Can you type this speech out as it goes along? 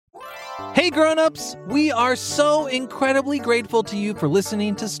Hey grown-ups, we are so incredibly grateful to you for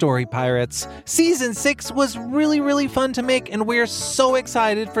listening to Story Pirates. Season 6 was really fun to make, and we're so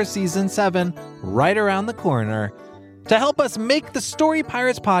excited for Season 7 right around the corner. To help us make the Story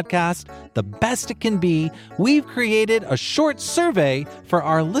Pirates podcast the best it can be, we've created a short survey for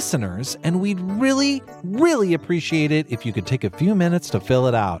our listeners, and we'd really appreciate it if you could take a few minutes to fill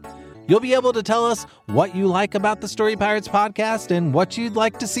it out. You'll be able to tell us what you like about the Story Pirates podcast and what you'd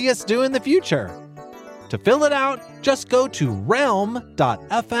like to see us do in the future. To fill it out, just go to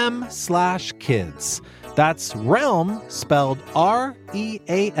realm.fm/kids. That's realm, spelled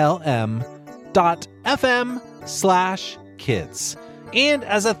REALM.FM/kids. And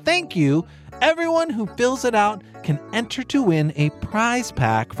as a thank you, everyone who fills it out can enter to win a prize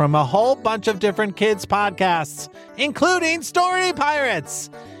pack from a whole bunch of different kids podcasts, including Story Pirates.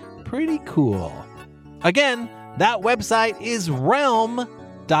 Pretty cool. Again, that website is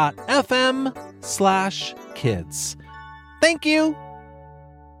realm.fm/kids. Thank you.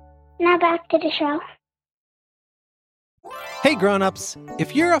 Now back to the show. Hey grown-ups,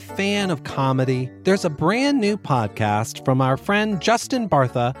 if you're a fan of comedy, there's a brand new podcast from our friend Justin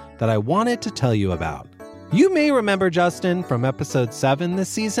Bartha that I wanted to tell you about. You may remember Justin from episode 7 this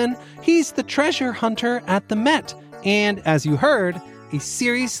season. He's the treasure hunter at the Met, and as you heard, a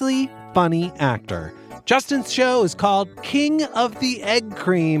seriously funny actor. Justin's show is called King of the Egg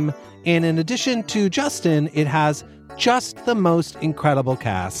Cream, and in addition to Justin, it has just the most incredible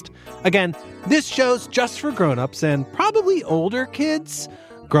cast. Again, this show's just for grown-ups and probably older kids.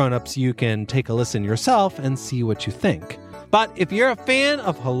 Grown-ups, you can take a listen yourself and see what you think. But if you're a fan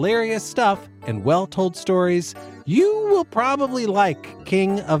of hilarious stuff and well-told stories, you will probably like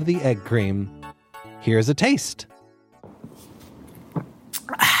King of the Egg Cream. Here's a taste.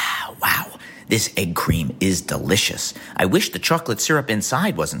 Wow, this egg cream is delicious. I wish the chocolate syrup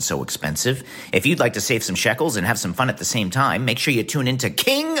inside wasn't so expensive. If you'd like to save some shekels and have some fun at the same time, make sure you tune into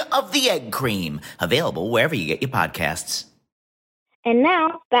King of the Egg Cream, available wherever you get your podcasts. And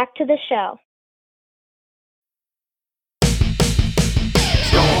now, back to the show.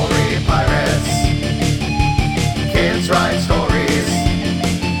 Story Pirates. Kids write stories.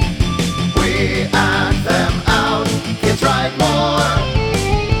 We act them out. Kids write more.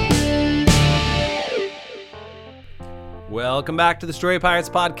 Welcome back to the Story Pirates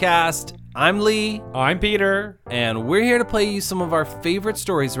podcast. I'm Lee. I'm Peter. And we're here to play you some of our favorite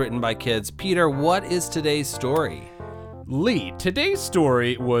stories written by kids. Peter, what is today's story? Lee, today's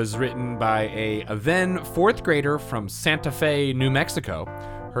story was written by a then fourth grader from Santa Fe, New Mexico.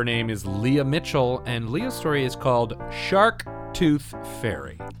 Her name is Leah Mitchell, and Leah's story is called Shark Tooth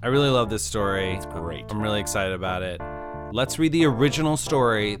Fairy. I really love this story. It's great. I'm really excited about it. Let's read the original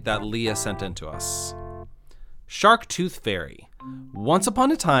story that Leah sent in to us. Shark Tooth Fairy. Once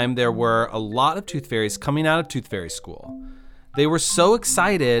upon a time, there were a lot of tooth fairies coming out of Tooth Fairy School. They were so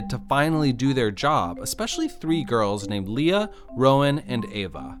excited to finally do their job, especially 3 girls named Leah, Rowan, and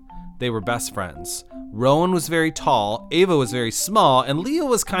Ava. They were best friends. Rowan was very tall, Ava was very small, and Leah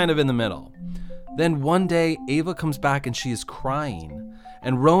was kind of in the middle. Then one day, Ava comes back and she is crying.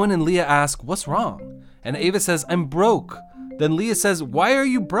 And Rowan and Leah ask, "What's wrong?" And Ava says, "I'm broke." Then Leah says, "Why are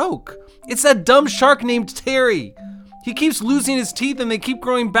you broke?" "It's that dumb shark named Terry. He keeps losing his teeth and they keep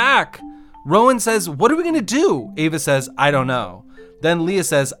growing back." Rowan says, "What are we gonna do?" Ava says, "I don't know." Then Leah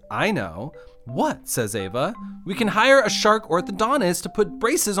says, "I know." "What?" says Ava. "We can hire a shark orthodontist to put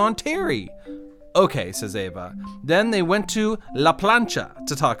braces on Terry." "Okay," says Ava. Then they went to La Plancha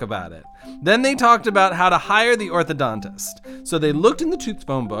to talk about it. Then they talked about how to hire the orthodontist. So they looked in the tooth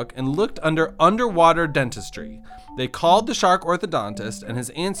phone book and looked under underwater dentistry. They called the shark orthodontist and his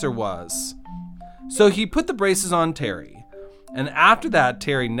answer was, so he put the braces on Terry. And after that,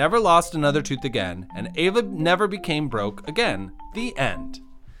 Terry never lost another tooth again, and Ava never became broke again. The end.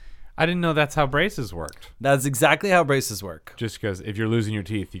 I didn't know that's how braces worked. That's exactly how braces work. Just because if you're losing your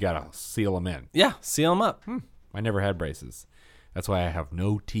teeth, you gotta seal them in. Yeah, seal them up. I never had braces. That's why I have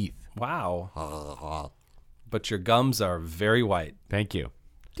no teeth. Wow. But your gums are very white. Thank you.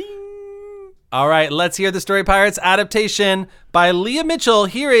 All right, let's hear the Story Pirates adaptation by Leah Mitchell.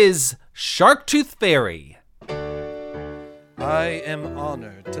 Here is Shark Tooth Fairy. I am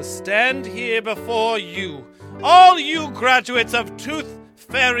honored to stand here before you, all you graduates of Tooth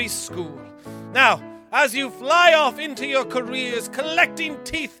Fairy School. Now, as you fly off into your careers collecting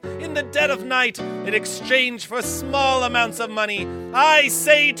teeth in the dead of night in exchange for small amounts of money, I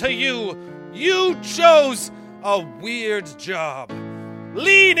say to you, you chose a weird job.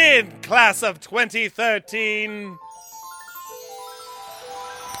 Lean in, class of 2013.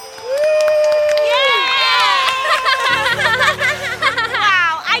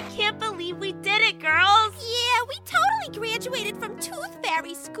 Wow, I can't believe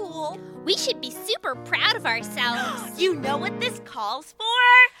We should be super proud of ourselves. You know what this calls for?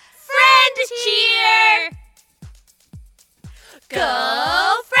 Friend cheer!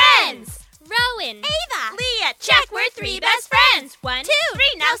 Go Friends! Rowan, Ava! Leah, check, we're three best friends. 1, 2, 3,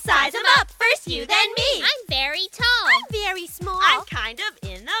 now size them up. First you, then me. I'm very tall. I'm very small. I'm kind of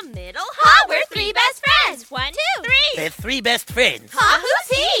in the middle. Ha, we're three best friends. 1, 2, 3. They're three best friends. Ha,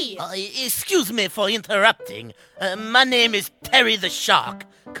 who's he? Excuse me for interrupting. My name is Terry the Shark.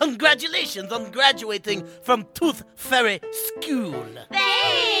 Congratulations on graduating from Tooth Fairy School.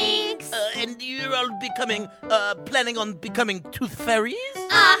 Thanks. And you're all planning on becoming Tooth Fairies?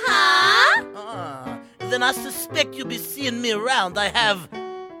 Uh-huh. Ah, then I suspect you'll be seeing me around. I have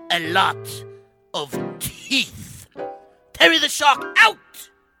a lot of teeth. Terry the Shark out!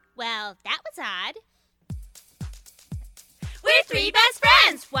 Well, that was odd. We're three best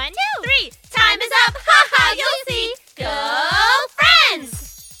friends. 1, 2, 3. Time is up. Ha ha, you'll see. Go Friends!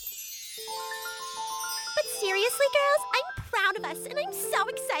 But seriously, girls, I'm proud of us, and I'm so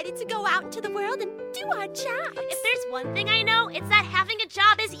excited to go out into the world and do our jobs. If there's one thing I know, it's that having a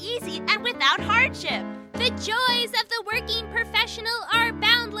job is easy and without hardship. The joys of the working professional are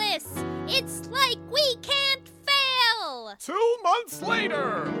boundless. It's like we can't fail. 2 months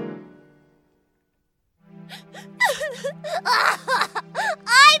later.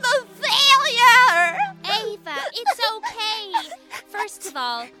 I'm a failure! Ava, it's okay. First of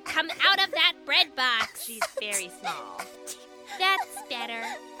all, come out of that bread box. She's very small. That's better.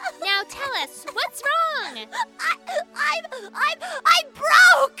 Now tell us, what's wrong? I'm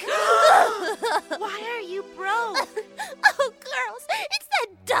broke! Why are you broke? Oh, girls, it's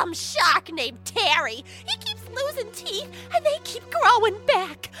that dumb shark named Terry. He keeps losing teeth, and they keep growing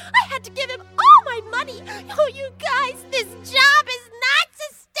back. I had to give him all my money. Oh, you guys, this job is not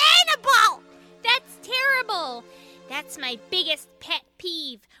sustainable! That's terrible. That's my biggest pet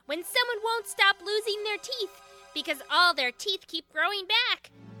peeve, when someone won't stop losing their teeth because all their teeth keep growing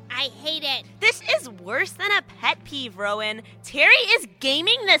back. I hate it. This is worse than a pet peeve, Rowan. Terry is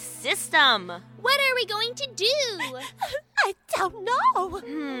gaming the system. What are we going to do? I don't know.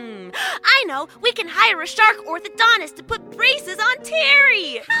 I know. We can hire a shark orthodontist to put braces on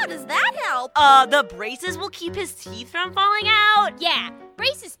Terry. How does that help? The braces will keep his teeth from falling out. Yeah,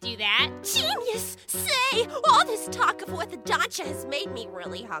 braces do that. Genius! Say, all this talk of orthodontia has made me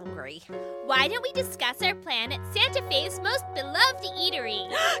really hungry. Why don't we discuss our plan at Santa Fe's most beloved eatery?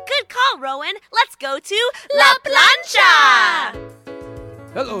 Good call, Rowan. Let's go to La Plancha!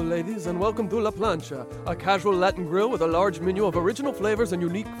 Hello, ladies, and welcome to La Plancha, a casual Latin grill with a large menu of original flavors and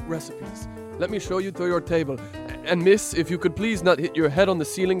unique recipes. Let me show you to your table. And miss, if you could please not hit your head on the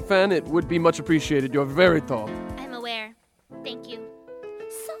ceiling fan, it would be much appreciated. You're very tall. I'm aware. Thank you.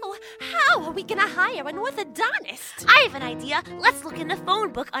 So, how are we gonna hire an orthodontist? I have an idea. Let's look in the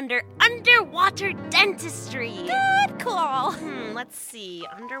phone book under underwater dentistry. Good call. Let's see.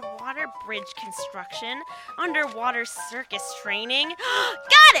 Underwater bridge construction. Underwater circus training.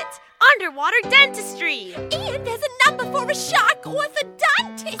 Got it! Underwater dentistry. And there's a number for a shark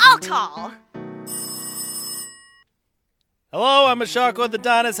orthodontist. I'll call. Hello, I'm a shark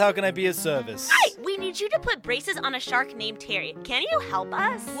orthodontist. How can I be of service? Hi, we need you to put braces on a shark named Terry. Can you help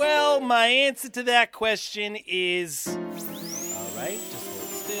us? Well, my answer to that question is... All right, just hold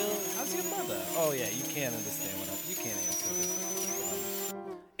still. How's your mother? Oh, yeah, you can't understand what you can't answer this.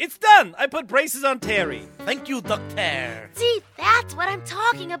 It's done! I put braces on Terry. Thank you, Doctor. See, that's what I'm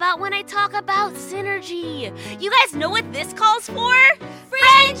talking about when I talk about synergy. You guys know what this calls for?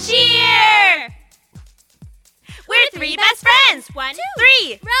 Friend cheer! We're three best friends. 1, 2,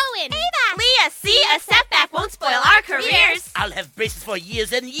 3. Rowan, Ava, Leah. See, a setback won't spoil our careers. I'll have braces for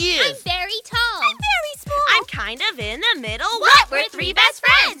years and I'm years. very tall. I'm very small. I'm kind of in the middle. What? We're three best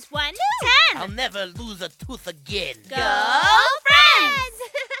friends. 1, 2, 10. I'll never lose a tooth again. Go Friends!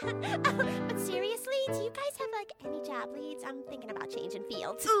 But seriously, do you guys have, any job leads? I'm thinking about changing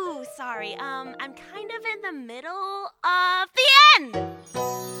fields. Ooh, sorry. I'm kind of in the middle of the end.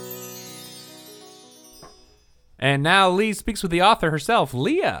 And now Lee speaks with the author herself,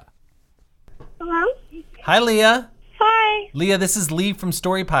 Leah. Hello? Hi, Leah. Hi. Leah, this is Lee from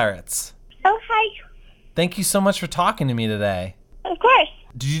Story Pirates. Oh, hi. Thank you so much for talking to me today. Of course.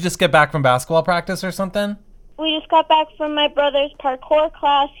 Did you just get back from basketball practice or something? We just got back from my brother's parkour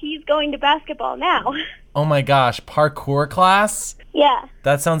class. He's going to basketball now. Oh my gosh, parkour class? Yeah.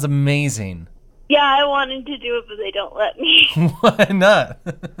 That sounds amazing. Yeah, I wanted to do it, but they don't let me. Why not?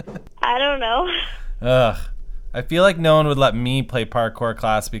 I don't know. Ugh. I feel like no one would let me play parkour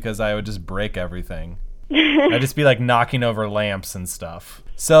class because I would just break everything. I'd just be knocking over lamps and stuff.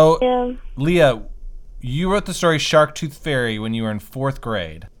 So, Yeah. Leah, you wrote the story Shark Tooth Fairy when you were in 4th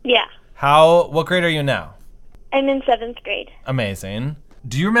grade. Yeah. What grade are you in now? I'm in 7th grade. Amazing.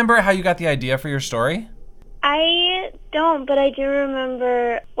 Do you remember how you got the idea for your story? I don't, but I do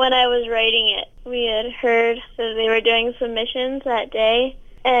remember when I was writing it, we had heard that they were doing submissions that day,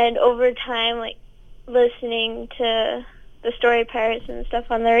 and over time, like, listening to the Story Pirates and stuff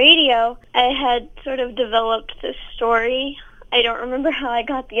on the radio, I had sort of developed this story. I don't remember how I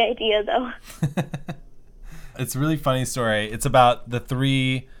got the idea, though. It's a really funny story. It's about the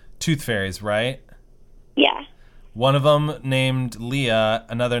 3 tooth fairies, right? Yeah. One of them named Leah,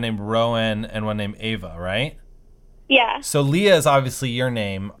 another named Rowan, and one named Ava, right? Yeah. So Leah is obviously your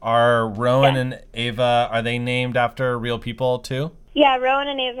name. Are Rowan and Ava, are they named after real people too? Yeah, Rowan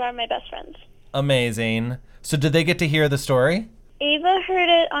and Ava are my best friends. Amazing. So did they get to hear the story? Ava heard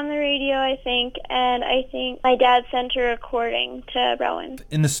it on the radio, I think, and I think my dad sent a recording to Rowan.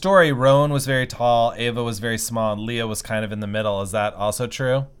 In the story, Rowan was very tall, Ava was very small, and Leah was kind of in the middle. Is that also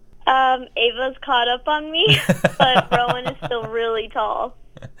true? Ava's caught up on me, but Rowan is still really tall.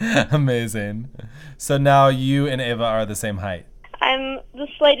 Amazing. So now you and Ava are the same height. I'm the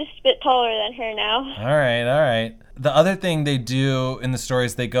slightest bit taller than her now. All right. The other thing they do in the story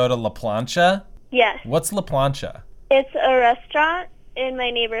is they go to La Plancha. Yes. What's La Plancha? It's a restaurant in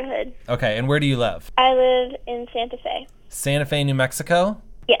my neighborhood. Okay, and where do you live? I live in Santa Fe. Santa Fe, New Mexico?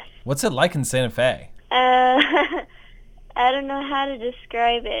 Yes. What's it like in Santa Fe? I don't know how to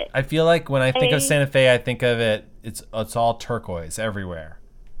describe it. I feel like when I think of Santa Fe, I think of it, it's all turquoise everywhere.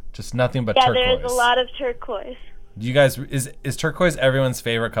 Just nothing but turquoise. Yeah, there's a lot of turquoise. You guys, is turquoise everyone's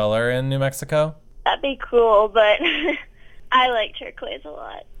favorite color in New Mexico? That'd be cool, but I like turquoise a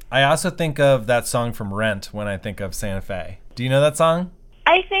lot. I also think of that song from Rent when I think of Santa Fe. Do you know that song?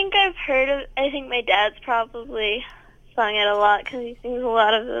 I think I've heard of. I think my dad's probably sung it a lot because he sings a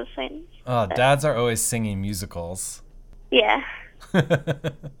lot of those things. Oh, dads are always singing musicals. Yeah.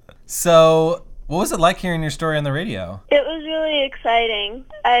 So, what was it like hearing your story on the radio? It was really exciting.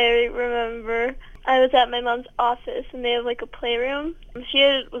 I remember I was at my mom's office and they have like a playroom.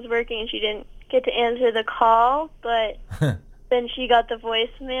 She was working and she didn't get to answer the call, but then she got the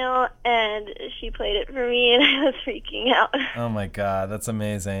voicemail and she played it for me and I was freaking out. Oh my God, that's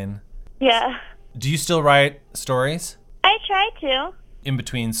amazing. Yeah. Do you still write stories? I try to. In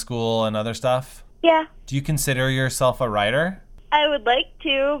between school and other stuff? Yeah. Do you consider yourself a writer? I would like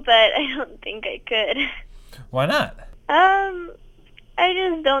to, but I don't think I could. Why not? I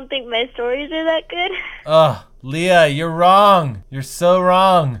just don't think my stories are that good. Oh, Leah, you're wrong. You're so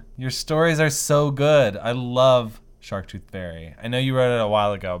wrong. Your stories are so good. I love Shark Tooth Fairy. I know you wrote it a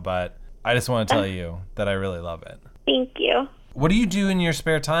while ago, but I just want to tell you that I really love it. Thank you. What do you do in your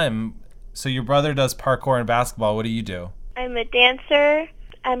spare time? So your brother does parkour and basketball. What do you do? I'm a dancer.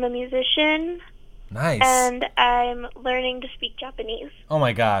 I'm a musician. Nice. And I'm learning to speak Japanese. Oh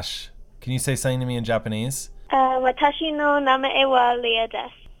my gosh. Can you say something to me in Japanese? Watashi no namae wa Leah desu.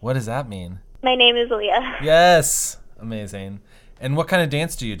 What does that mean? My name is Leah. Yes. Amazing. And what kind of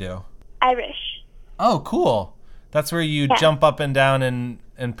dance do you do? Irish. Oh, cool. That's where you jump up and down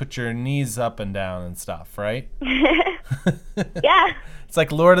and put your knees up and down and stuff, right? Yeah. It's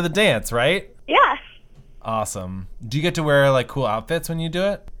like Lord of the Dance, right? Yeah. Awesome. Do you get to wear like cool outfits when you do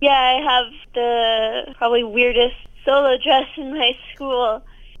it? Yeah, I have the probably weirdest solo dress in my school.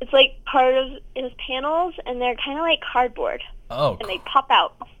 It's like part of his panels, and they're kind of like cardboard. Oh, and they pop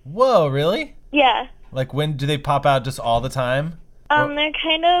out. Whoa, really? Yeah. Like when do they pop out? Just all the time? They're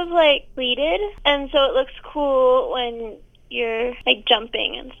kind of like pleated, and so it looks cool when you're like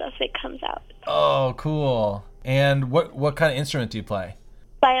jumping and stuff. It comes out. Oh, cool. And what kind of instrument do you play?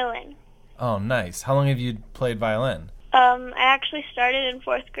 Violin. Oh, nice. How long have you played violin? I actually started in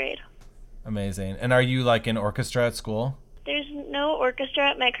 4th grade. Amazing. And are you like in orchestra at school? There's no orchestra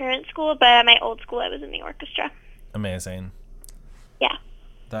at my current school, but at my old school I was in the orchestra. Amazing. Yeah.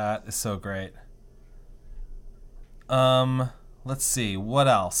 That is so great. Let's see. What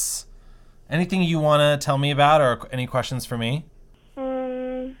else? Anything you want to tell me about or any questions for me?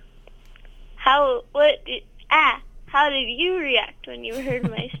 How did you react when you heard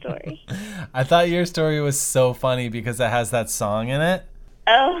my story? I thought your story was so funny because it has that song in it.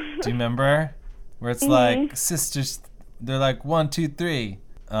 Oh. Do you remember? Where it's like, sisters, they're like 1, 2, 3.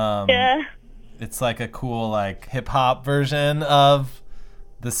 Yeah. It's like a cool like hip hop version of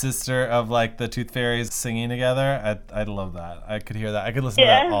the sister of like the Tooth Fairies singing together. I love that. I could hear that. I could listen to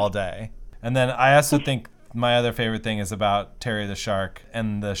that all day. And then I also think my other favorite thing is about Terry the shark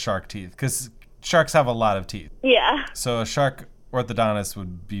and the shark teeth, because sharks have a lot of teeth. Yeah. So a shark orthodontist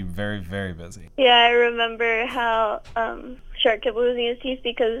would be very, very busy. Yeah, I remember how Shark kept losing his teeth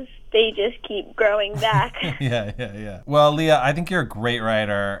because they just keep growing back. Yeah. Well, Leah, I think you're a great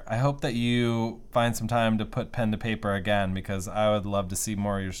writer. I hope that you find some time to put pen to paper again, because I would love to see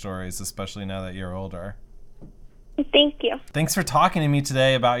more of your stories, especially now that you're older. Thank you. Thanks for talking to me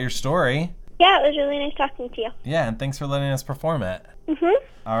today about your story. Yeah, it was really nice talking to you. Yeah, and thanks for letting us perform it. Mm-hmm.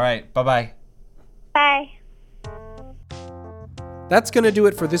 All right, bye-bye. Bye. That's going to do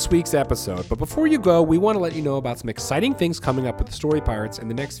it for this week's episode. But before you go, we want to let you know about some exciting things coming up with the Story Pirates in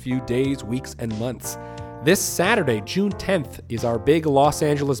the next few days, weeks, and months. This Saturday, June 10th, is our big Los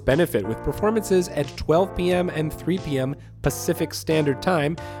Angeles benefit with performances at 12 p.m. and 3 p.m. Pacific Standard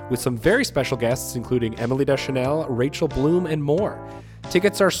Time with some very special guests, including Emily Deschanel, Rachel Bloom, and more.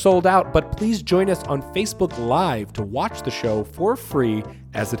 Tickets are sold out, but please join us on Facebook Live to watch the show for free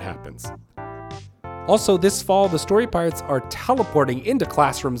as it happens. Also, this fall, the Story Pirates are teleporting into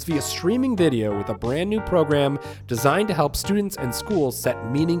classrooms via streaming video with a brand new program designed to help students and schools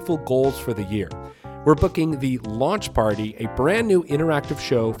set meaningful goals for the year. We're booking the Launch Party, a brand new interactive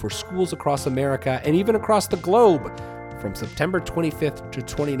show for schools across America and even across the globe from September 25th to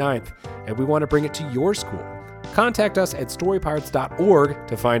 29th, and we want to bring it to your school. Contact us at storypirates.org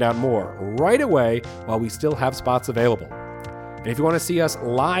to find out more right away while we still have spots available. And if you want to see us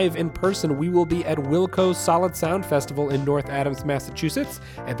live in person, we will be at Wilco's Solid Sound Festival in North Adams, Massachusetts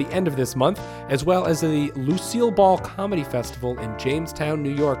at the end of this month, as well as the Lucille Ball Comedy Festival in Jamestown,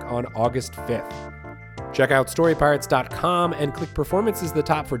 New York on August 5th. Check out storypirates.com and click performances at the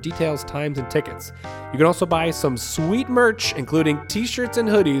top for details, times, and tickets. You can also buy some sweet merch, including t-shirts and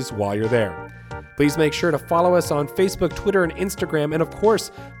hoodies, while you're there. Please make sure to follow us on Facebook, Twitter, and Instagram. And of course,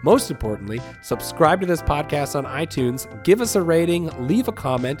 most importantly, subscribe to this podcast on iTunes, give us a rating, leave a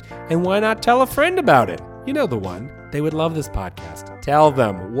comment, and why not tell a friend about it? You know the one. They would love this podcast. Tell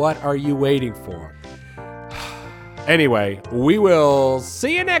them. What are you waiting for? Anyway, we will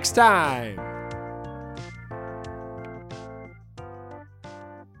see you next time.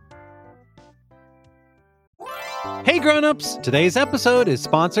 Hey grown-ups, today's episode is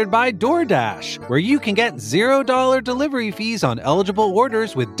sponsored by DoorDash, where you can get $0 delivery fees on eligible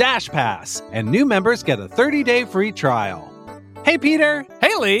orders with Dash Pass, and new members get a 30-day free trial. Hey Peter.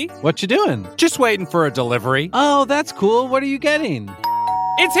 Hey Lee. What you doing? Just waiting for a delivery. Oh, that's cool. What are you getting?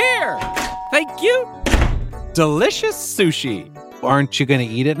 It's here. Thank you. Delicious sushi. Aren't you gonna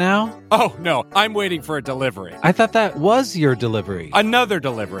eat it now? Oh, no, I'm waiting for a delivery. I thought that was your delivery. Another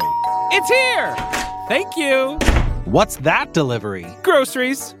delivery. It's here. Thank you. What's that delivery?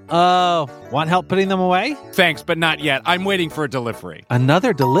 Groceries. Oh, want help putting them away? Thanks, but not yet. I'm waiting for a delivery.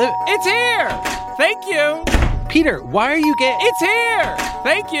 Another delivery? It's here! Thank you! Peter, why are you getting... It's here!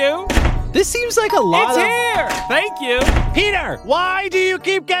 Thank you! This seems like a lot It's here! Thank you! Peter, why do you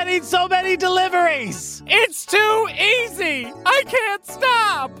keep getting so many deliveries? It's too easy! I can't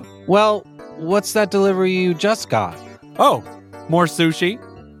stop! Well, what's that delivery you just got? Oh, more sushi?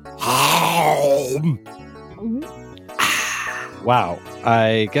 Wow,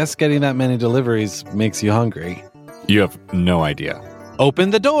 I guess getting that many deliveries makes you hungry. You have no idea.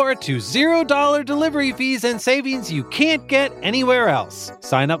 Open the door to $0 delivery fees and savings you can't get anywhere else.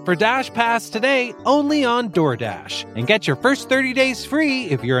 Sign up for Dash Pass today only on DoorDash and get your first 30 days free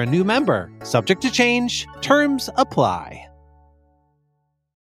if you're a new member. Subject to change. Terms apply.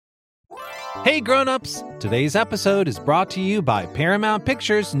 Hey grown-ups, today's episode is brought to you by Paramount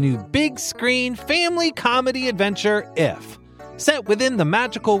Pictures' new big screen family comedy adventure, If. Set within the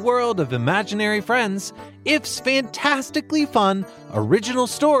magical world of imaginary friends, If's fantastically fun, original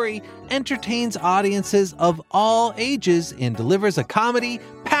story entertains audiences of all ages and delivers a comedy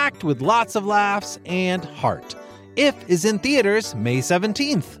packed with lots of laughs and heart. If is in theaters May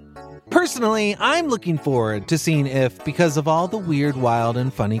 17th. Personally, I'm looking forward to seeing If because of all the weird, wild,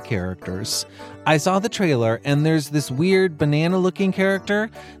 and funny characters. I saw the trailer, and there's this weird banana-looking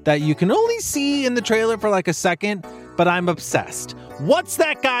character that you can only see in the trailer for like a second, but I'm obsessed. What's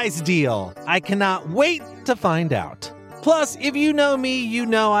that guy's deal? I cannot wait to find out. Plus, if you know me, you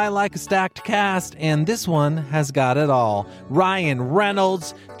know I like a stacked cast, and this one has got it all. Ryan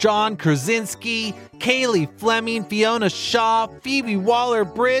Reynolds, John Krasinski, Kaylee Fleming, Fiona Shaw, Phoebe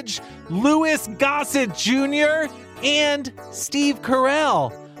Waller-Bridge, Louis Gossett Jr., and Steve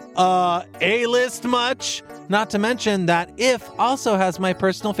Carell. A-list much? Not to mention that If also has my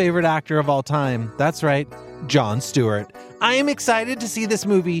personal favorite actor of all time. That's right, Jon Stewart. I am excited to see this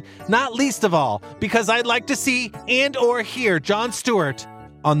movie, not least of all, because I'd like to see and or hear Jon Stewart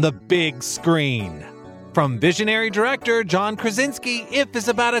on the big screen. From visionary director John Krasinski, If is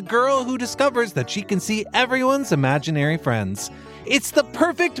about a girl who discovers that she can see everyone's imaginary friends. It's the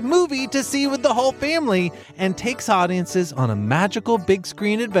perfect movie to see with the whole family and takes audiences on a magical big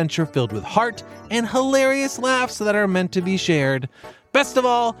screen adventure filled with heart and hilarious laughs that are meant to be shared. Best of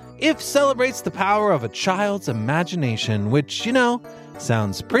all, If celebrates the power of a child's imagination, which,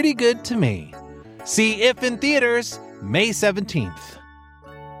 sounds pretty good to me. See If in theaters May 17th.